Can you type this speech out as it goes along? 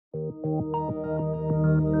Welcome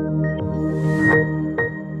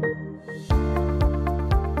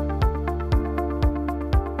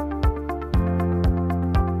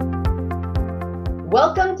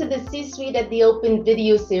to the C-Suite at the Open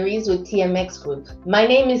video series with TMX Group. My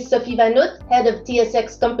name is Sophie Vanout, head of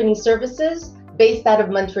TSX Company Services, based out of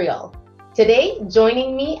Montreal. Today,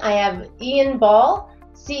 joining me, I have Ian Ball,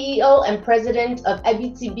 CEO and President of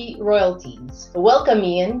Abitibi Royalties. Welcome,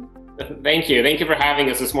 Ian. Thank you. Thank you for having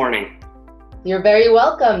us this morning. You're very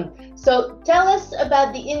welcome. So tell us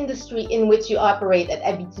about the industry in which you operate at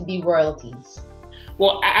Abitibi Royalties.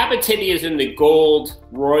 Well, Abitibi is in the gold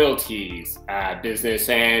royalties business,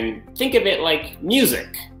 and think of it like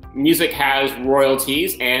music. Music has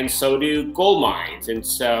royalties, and so do gold mines. And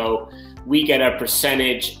so we get a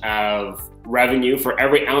percentage of revenue for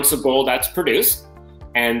every ounce of gold that's produced.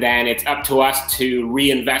 And then it's up to us to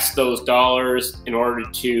reinvest those dollars in order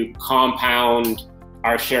to compound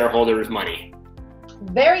our shareholders' money.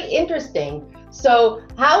 Very interesting. So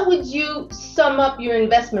how would you sum up your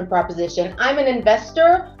investment proposition? I'm an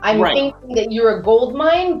investor. I'm thinking that you're a gold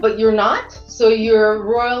mine, but you're not. So you're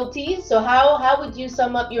royalties. So how would you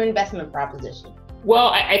sum up your investment proposition? Well,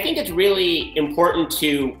 I think it's really important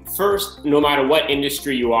to first, no matter what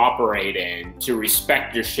industry you operate in, to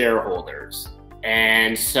respect your shareholders.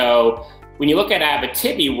 And so when you look at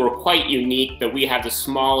Abitibi, we're quite unique that we have the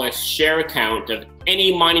smallest share count of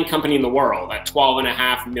any mining company in the world at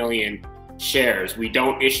 12.5 million shares. We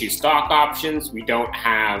don't issue stock options. We don't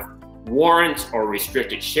have warrants or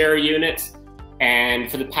restricted share units. And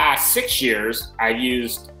for the past 6 years, I've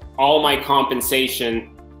used all my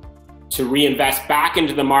compensation to reinvest back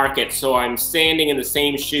into the market. So I'm standing in the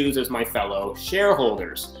same shoes as my fellow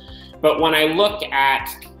shareholders. But when I look at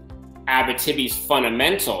Abitibi's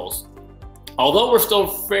fundamentals, although we're still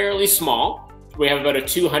fairly small, we have about a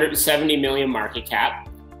 270 million market cap.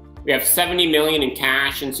 We have 70 million in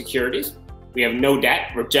cash and securities. We have no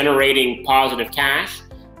debt. We're generating positive cash.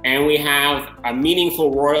 And we have a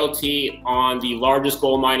meaningful royalty on the largest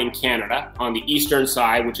gold mine in Canada on the eastern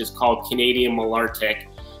side, which is called Canadian Malartic.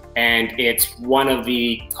 And it's one of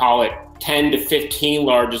the, call it 10 to 15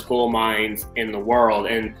 largest gold mines in the world.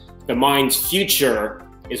 And the mine's future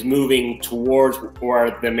is moving towards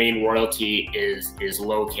where the main royalty is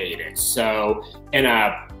located. So in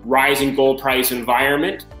a rising gold price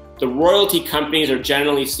environment, the royalty companies are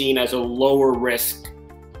generally seen as a lower risk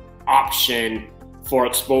option for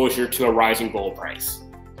exposure to a rising gold price.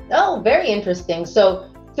 Oh, very interesting. So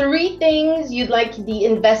 3 things you'd like the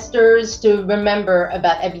investors to remember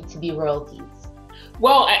about Abitibi Royalties.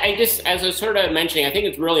 Well, I just, as I was sort of mentioning, I think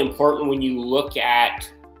it's really important when you look at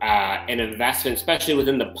an investment, especially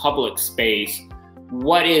within the public space,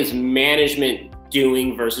 what is management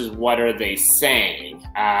doing versus what are they saying?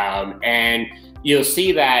 And you'll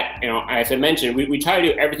see that, as I mentioned, we try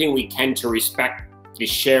to do everything we can to respect the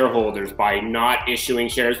shareholders by not issuing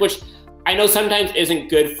shares, which I know sometimes isn't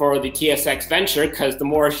good for the TSX venture because the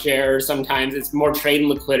more shares, sometimes it's more trade and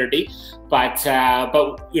liquidity. But like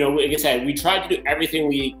I said, we try to do everything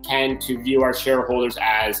we can to view our shareholders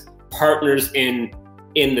as partners in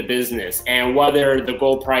the business. And whether the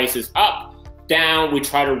gold price is up, down, we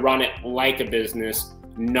try to run it like a business,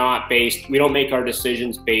 we don't make our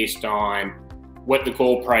decisions based on what the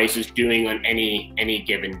gold price is doing on any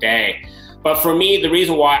given day. But for me, the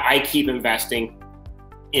reason why I keep investing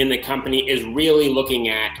in the company is really looking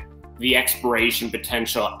at the exploration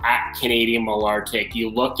potential at Canadian Malartic. You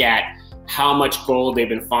look at how much gold they've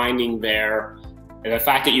been finding there, and the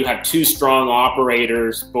fact that you have 2 strong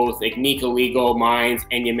operators, both Agnico Eagle Mines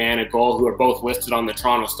and Yamana Gold, who are both listed on the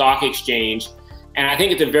Toronto Stock Exchange. And I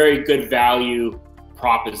think it's a very good value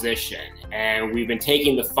proposition. And we've been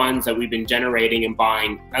taking the funds that we've been generating and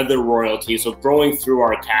buying other royalties, so growing through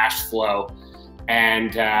our cash flow.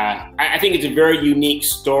 And I think it's a very unique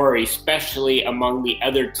story, especially among the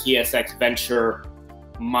other TSX venture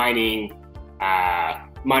mining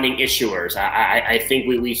issuers. I think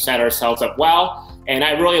we set ourselves up well, and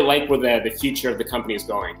I really like where the future of the company is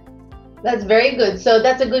going. That's very good. So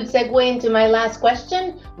that's a good segue into my last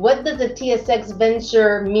question. What does a TSX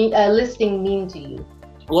venture listing mean to you?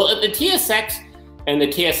 Well, the TSX and the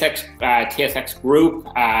TSX group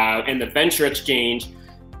and the venture exchange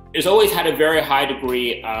has always had a very high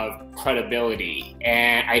degree of credibility.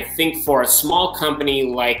 And I think for a small company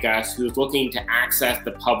like us who's looking to access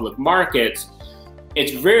the public markets,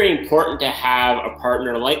 it's very important to have a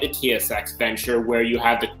partner like the TSX venture where you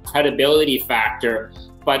have the credibility factor,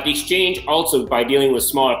 but the exchange also, by dealing with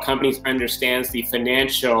smaller companies, understands the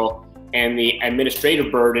financial and the administrative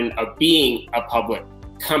burden of being a public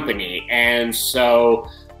company. And so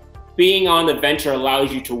being on the venture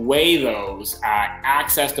allows you to weigh those,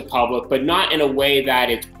 access to public, but not in a way that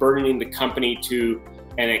it's burdening the company to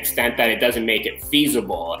an extent that it doesn't make it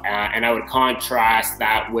feasible. And I would contrast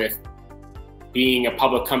that with being a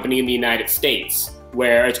public company in the United States,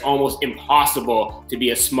 where it's almost impossible to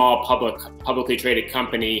be a small publicly traded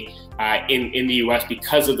company in the US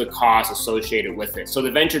because of the costs associated with it. So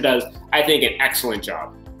the venture does, I think, an excellent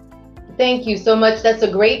job. Thank you so much. That's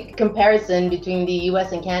a great comparison between the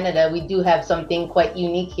US and Canada. We do have something quite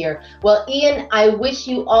unique here. Well, Ian, I wish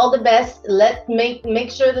you all the best. Let's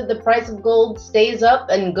make sure that the price of gold stays up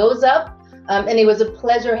and goes up. And it was a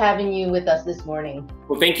pleasure having you with us this morning.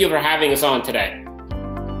 Well, thank you for having us on today.